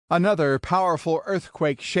Another powerful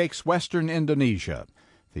earthquake shakes western Indonesia.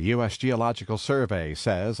 The U.S. Geological Survey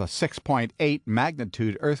says a 6.8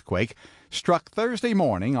 magnitude earthquake struck Thursday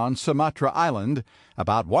morning on Sumatra Island,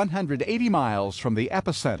 about 180 miles from the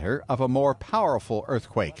epicenter of a more powerful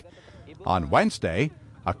earthquake. On Wednesday,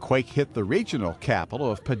 a quake hit the regional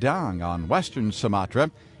capital of Padang on western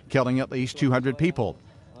Sumatra, killing at least 200 people.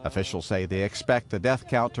 Officials say they expect the death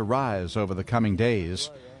count to rise over the coming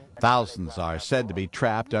days. Thousands are said to be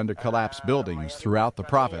trapped under collapsed buildings throughout the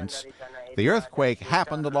province. The earthquake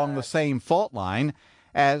happened along the same fault line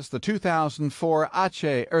as the 2004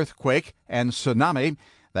 Aceh earthquake and tsunami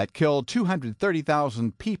that killed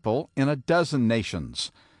 230,000 people in a dozen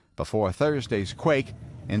nations. Before Thursday's quake,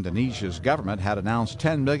 Indonesia's government had announced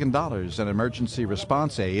 $10 million in emergency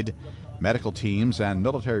response aid. Medical teams and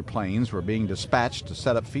military planes were being dispatched to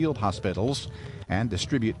set up field hospitals and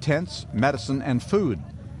distribute tents, medicine, and food.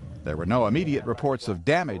 There were no immediate reports of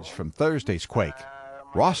damage from Thursday's quake.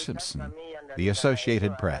 Ross Simpson, The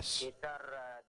Associated Press.